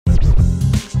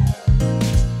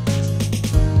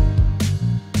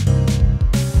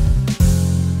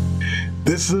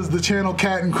This is the channel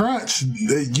KATT'N CRUNCH.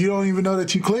 You don't even know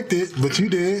that you clicked it, but you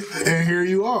did, and here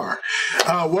you are.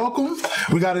 Welcome.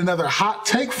 We got another hot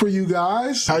take for you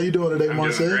guys. How you doing today,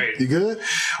 Marcel? Great. You good?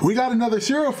 We got another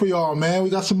cereal for y'all, man. We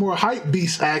got some more hype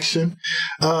beast action,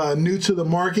 new to the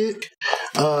market.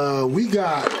 We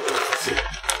got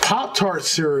Pop-Tart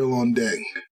cereal on deck.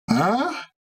 Huh?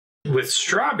 With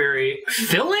strawberry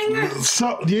filling?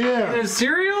 So yeah, In a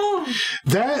cereal?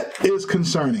 that is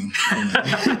concerning.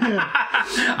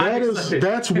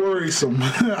 That's worrisome.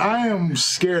 I am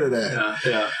scared of that.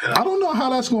 Yeah. I don't know how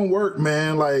that's gonna work,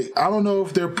 man. Like, I don't know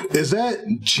if is that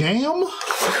jam?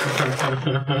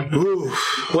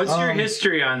 Oof. What's your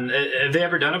history on? Have they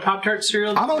ever done a Pop-Tart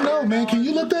cereal? I don't know, man. Can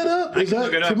you look that up?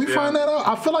 Can we find that out?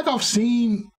 I feel like I've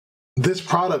seen this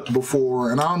product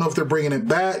before, and I don't know if they're bringing it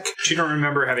back. But you don't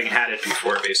remember having had it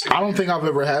before, basically. I don't think I've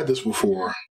ever had this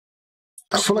before.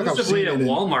 I feel like I've seen it at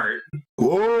Walmart.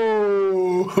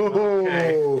 Whoa!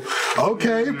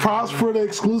 Okay. Props for the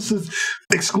exclusivity.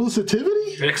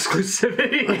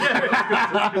 Exclusivity.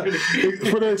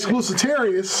 For the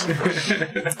exclusitarius.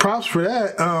 Props for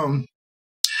that.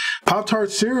 Pop-Tart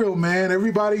cereal, man.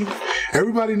 Everybody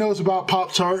knows about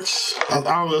Pop-Tarts.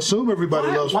 I'll assume everybody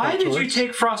loves Pop-Tarts. Why did you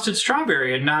take frosted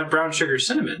strawberry and not brown sugar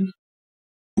cinnamon?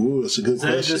 Ooh, that's a good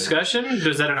question. Is that a discussion?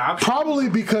 Is that an option? Probably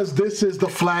because this is the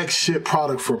flagship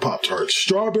product for Pop-Tarts.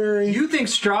 Strawberry. You think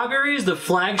strawberry is the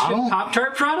flagship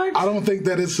Pop-Tart product? I don't think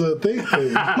that it's a thing.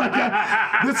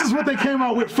 This is what they came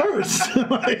out with first.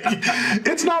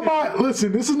 It's not my...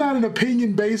 Listen, this is not an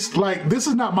opinion-based... this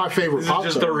is not my favorite Pop-Tart.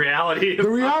 This is just the reality. The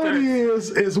reality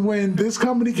is when this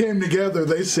company came together,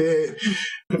 they said,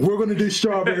 we're going to do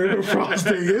strawberry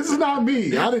frosting. This is not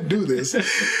me. I didn't do this.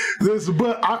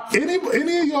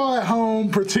 Any of y'all at home,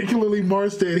 particularly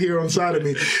Marstead here on side of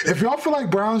me, if y'all feel like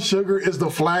brown sugar is the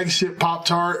flagship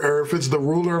Pop-Tart, or if it's the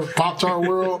ruler of Pop-Tart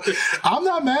world, I'm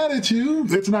not mad at you.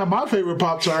 It's not my favorite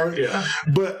Pop-Tart. Yeah.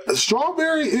 But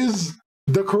strawberry is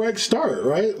the correct start,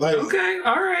 right? Okay,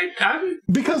 all right.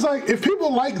 Because if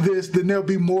people like this, then they'll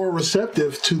be more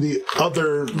receptive to the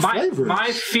other flavors.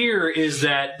 My fear is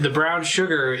that the brown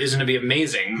sugar is going to be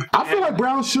amazing. I feel like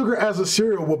brown sugar as a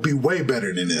cereal would be way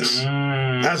better than this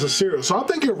as a cereal. So I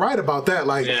think you're right about that.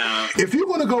 If you're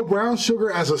going to go brown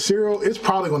sugar as a cereal, it's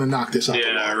probably going to knock this out.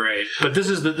 Yeah, right. But this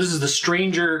is the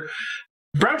stranger.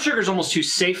 Brown sugar is almost too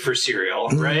safe for cereal,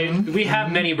 right? We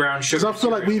have many brown sugar. I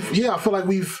feel like we've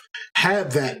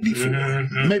had that before.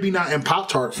 Maybe not in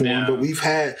Pop-Tart form, but we've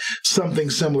had something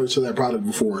similar to that product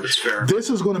before. That's fair. This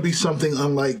is going to be something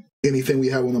unlike anything we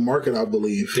have on the market, I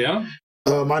believe. Yeah.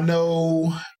 I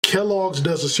know Kellogg's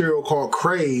does a cereal called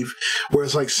Crave, where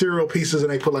it's like cereal pieces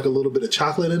and they put a little bit of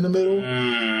chocolate in the middle.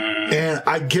 And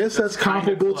I guess that's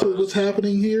comparable to what's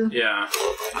happening here. Yeah.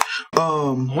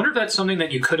 I wonder if that's something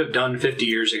that you could have done 50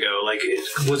 years ago.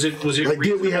 Was it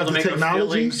did we have to the make technology? A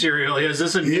filling cereal? Is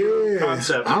this a new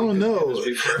concept? I don't know.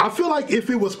 I feel like if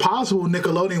it was possible,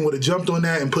 Nickelodeon would have jumped on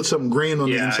that and put something green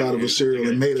on the inside of a cereal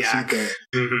and made us eat that.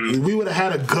 We would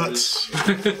have had a guts.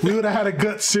 We would have had a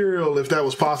gut cereal if that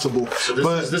was possible. So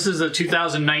this is a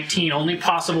 2019, only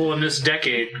possible in this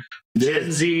decade.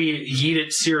 Gen Z eat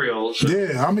it cereal. So.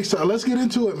 Yeah, I'm excited. Let's get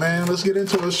into it, man. Let's get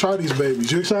into it. Let's try these babies.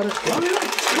 You excited? Oh, yeah.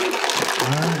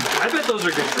 I bet those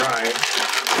are good dry.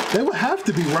 They would have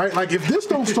to be, right? If this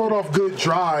don't start off good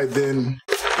dry, then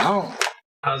I don't...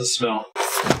 How does it smell?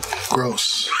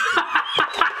 Gross.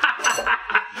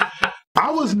 I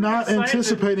was not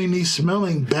anticipating these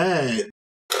smelling bad.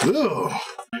 Ugh.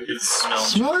 It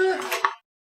smells. Smell it?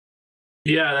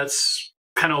 Yeah, that's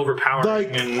kind of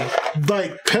overpowering.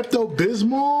 Like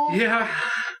Pepto-Bismol? Yeah.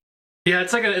 Yeah,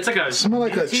 it's like a smell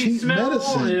like a cheap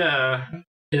medicine.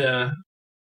 Yeah.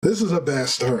 This is a bad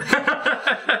start.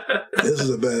 This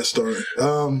is a bad start.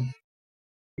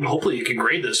 Hopefully you can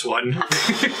grade this one.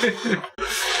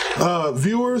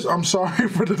 Viewers, I'm sorry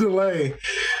for the delay,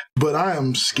 but I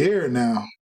am scared now.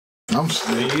 I'm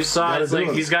scared. You saw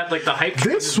he's got the hype.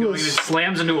 This was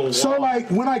slams into a wall. So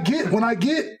when I get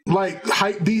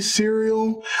hype beast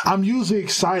cereal, I'm usually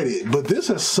excited, but this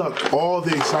has sucked all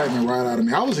the excitement right out of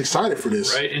me. I was excited for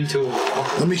this. Right into a wall.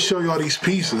 Let me show you all these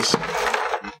pieces.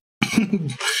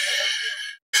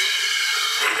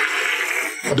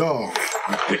 Dog.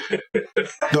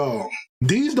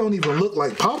 These don't even look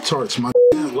like Pop-Tarts, my.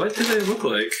 What do they look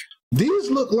like?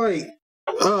 These look like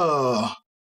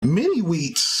mini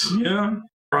wheats. Yeah,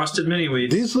 frosted mini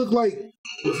wheats. These look like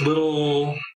with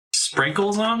little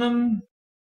sprinkles on them.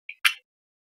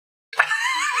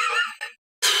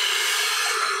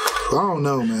 I don't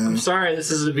know, man. I'm sorry,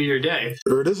 this is to be your day.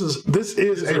 Or this is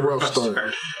a rough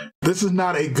start. This is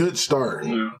not a good start.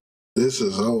 No. This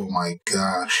is, oh my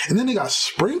God. And then they got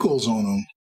sprinkles on them.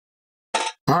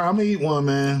 All right, I'm gonna eat one,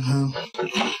 man.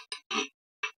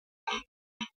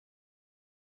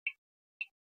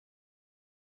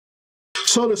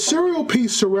 So the cereal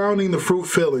piece surrounding the fruit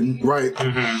filling, right,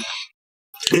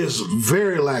 is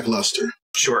very lackluster.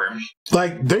 Sure.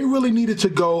 Like, they really needed to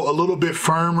go a little bit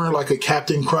firmer, like a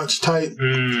Captain Crunch type.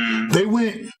 They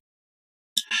went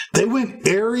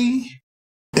airy,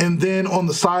 and then on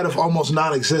the side of almost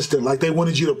non-existent. Like, they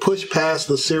wanted you to push past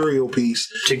the cereal piece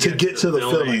to get to the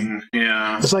filling.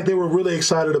 Yeah. It's like they were really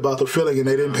excited about the filling, and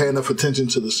they didn't pay enough attention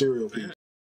to the cereal piece.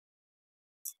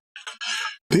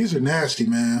 These are nasty,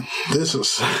 man. This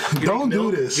is... Don't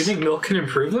do this. You think milk can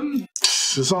improve them?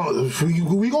 It's all,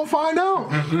 we gonna find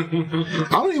out. I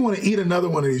don't even want to eat another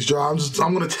one of these jars.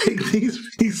 I'm gonna take these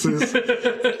pieces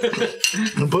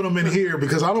and put them in here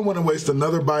because I don't want to waste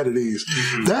another bite of these.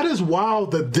 That is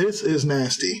wild that this is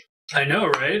nasty. I know,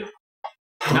 right?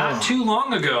 Not too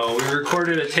long ago, we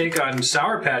recorded a take on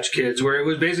Sour Patch Kids where it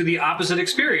was basically the opposite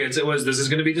experience. It was, this is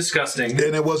going to be disgusting.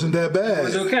 And it wasn't that bad. It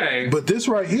was okay. But this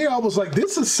right here, I was like,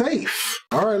 this is safe.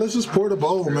 All right, let's just pour the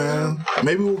bowl, man.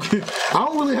 Maybe we'll get... I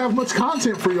don't really have much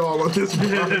content for y'all on this.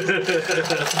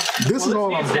 This is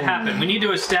all I'm needs to happen. We need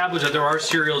to establish that there are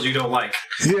cereals you don't like.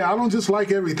 Yeah, I don't just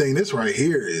like everything. This right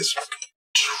here is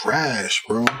trash,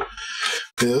 bro.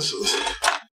 This is...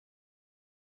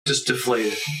 Just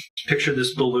deflated. Picture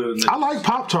this balloon. I like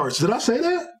Pop-Tarts. Did I say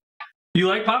that? You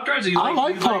like Pop-Tarts? I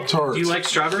like Pop-Tarts. Do you like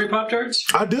strawberry Pop-Tarts?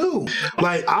 I do.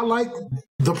 Like, I like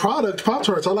the product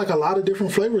Pop-Tarts. I like a lot of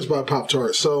different flavors by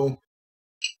Pop-Tarts. So,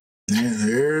 yeah,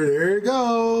 there it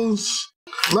goes.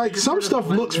 Like, some stuff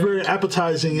looks very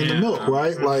appetizing in the milk,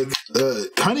 right? Like,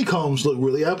 honeycombs look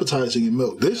really appetizing in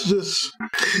milk. This just,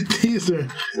 these are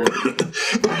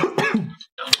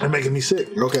making me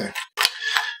sick. Okay.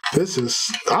 This is,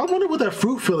 I wonder what that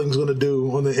fruit filling is going to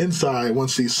do on the inside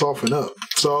once these soften up.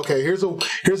 So, okay, here's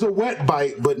a wet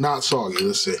bite, but not soggy.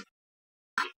 Let's see.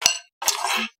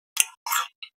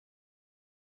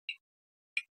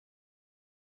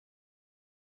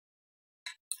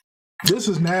 This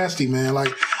is nasty, man.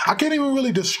 Like, I can't even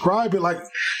really describe it. Like,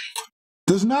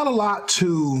 there's not a lot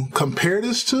to compare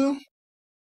this to.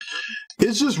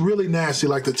 It's just really nasty.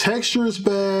 Like, the texture is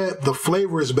bad. The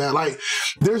flavor is bad. Like,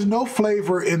 there's no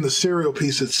flavor in the cereal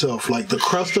piece itself. Like, the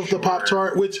crust of the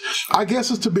Pop-Tart, which I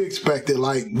guess is to be expected.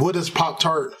 Like, what does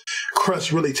Pop-Tart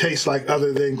crust really taste like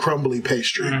other than crumbly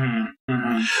pastry?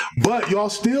 But y'all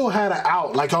still had an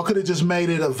out. Like, y'all could have just made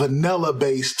it a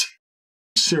vanilla-based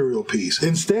cereal piece.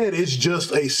 Instead, it's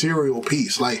just a cereal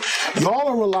piece. Like, y'all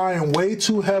are relying way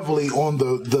too heavily on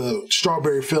the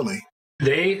strawberry filling.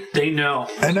 They know.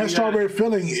 And that strawberry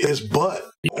filling is butt.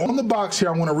 On the box here,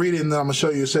 I want to read it and then I'm going to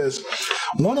show you. It says,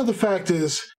 one of the facts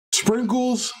is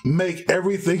sprinkles make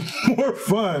everything more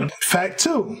fun. Fact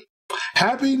 2,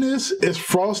 happiness is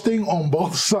frosting on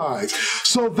both sides.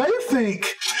 So they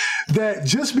think that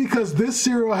just because this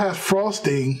cereal has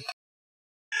frosting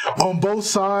on both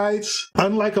sides,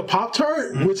 unlike a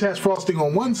Pop-Tart, which has frosting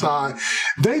on one side,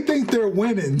 they think they're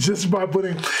winning just by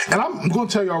putting, and I'm going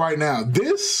to tell y'all right now,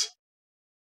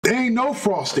 there ain't no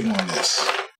frosting on this.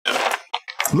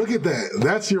 Look at that.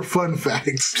 That's your fun fact.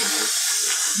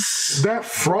 That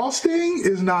frosting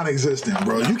is non-existent,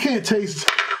 bro. You can't taste...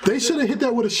 They should have hit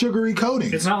that with a sugary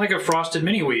coating. It's not like a frosted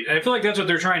mini wheat. I feel like that's what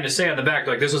they're trying to say on the back.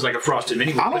 Like, this is like a frosted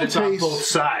mini wheat, but it's on both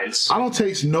sides. I don't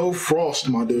taste no frost,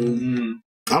 my dude.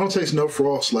 I don't taste no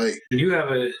frost. Like, you have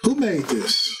a... Who made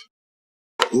this?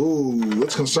 Ooh,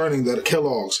 it's concerning that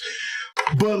Kellogg's.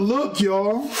 But look,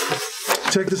 y'all.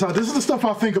 Check this out. This is the stuff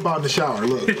I think about in the shower.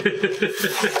 Look.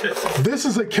 This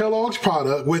is a Kellogg's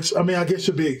product, which, I mean, I guess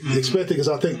should be expected because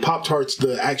I think Pop-Tarts,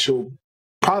 the actual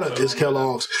product is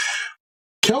Kellogg's.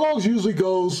 Kellogg's usually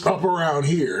goes up around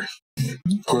here.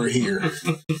 Or here.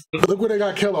 Look where they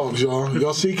got Kellogg's, y'all.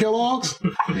 Y'all see Kellogg's?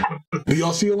 Do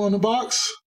y'all see it on the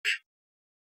box?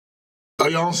 Oh,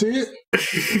 y'all don't see it?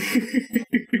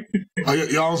 Oh,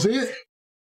 y'all don't see it?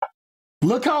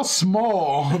 Look how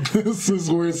small. This is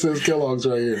where it says Kellogg's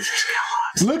right here.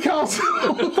 Look how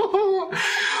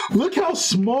look how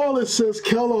small it says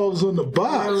Kellogg's on the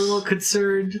box. I'm a little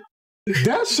concerned.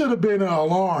 That should have been an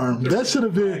alarm. That should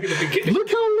have been. Look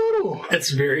how little.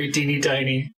 That's very teeny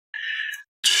tiny.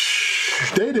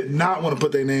 They did not want to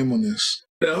put their name on this.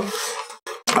 No.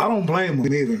 I don't blame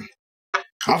them either.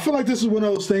 I feel like this is one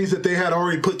of those things that they had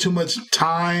already put too much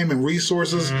time and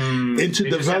resources into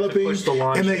developing,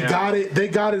 and they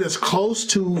got it as close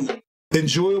to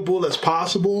enjoyable as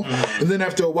possible. And then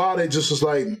after a while, they just was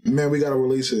like, man, we got to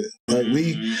release it. Like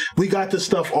we got this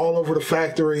stuff all over the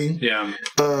factory. Yeah.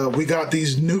 We got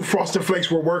these new Frosted Flakes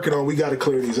we're working on. We got to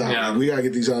clear these out. Yeah. Man. We got to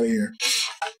get these out of here.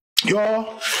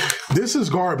 Y'all, this is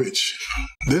garbage.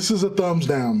 This is a thumbs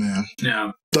down, man.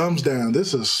 Yeah. Thumbs down.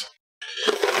 This is...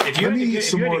 If you had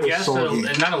to guess,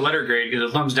 not a letter grade, because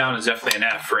a thumbs down is definitely an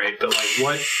F, right? But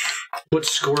like, what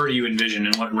score do you envision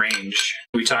and what range?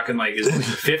 Are we talking like, is it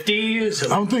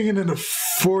 50s? I'm thinking in the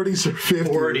 40s or 50s.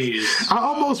 40s. I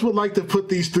almost would like to put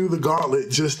these through the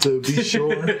gauntlet just to be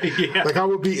sure. Yeah. Like, I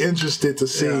would be interested to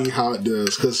see how it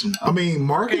does. Because, I mean,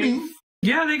 marketing.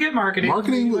 Yeah, they get marketing.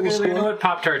 Marketing will score. They know what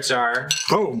Pop-Tarts are.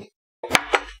 Oh.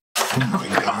 Oh, my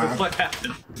God. What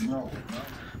happened? No.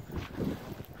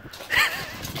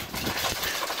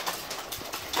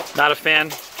 Not a fan.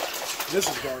 This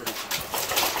is garbage.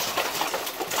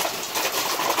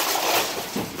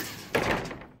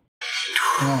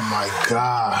 Oh my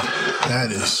God,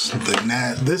 that is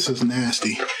this is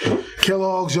nasty.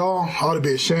 Kellogg's, y'all ought to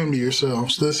be ashamed of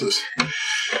yourselves.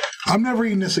 I'm never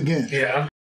eating this again. Yeah.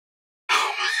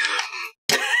 Oh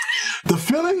my God. The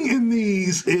filling in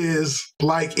these is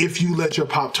like if you let your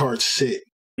Pop-Tarts sit,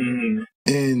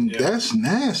 and that's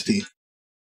nasty.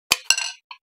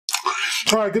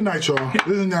 All right, good night, y'all.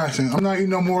 This is nasty. I'm not eating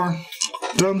no more.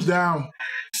 Thumbs down.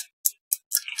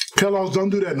 Kellogg's, don't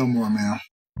do that no more, man.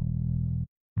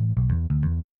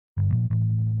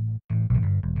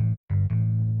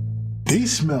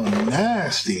 These smell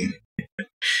nasty.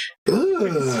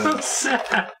 So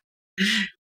sad.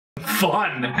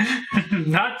 Fun.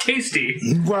 Not tasty.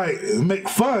 Right. Make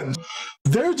fun.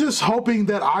 They're just hoping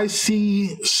that I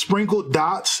see sprinkled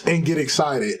dots and get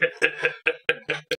excited.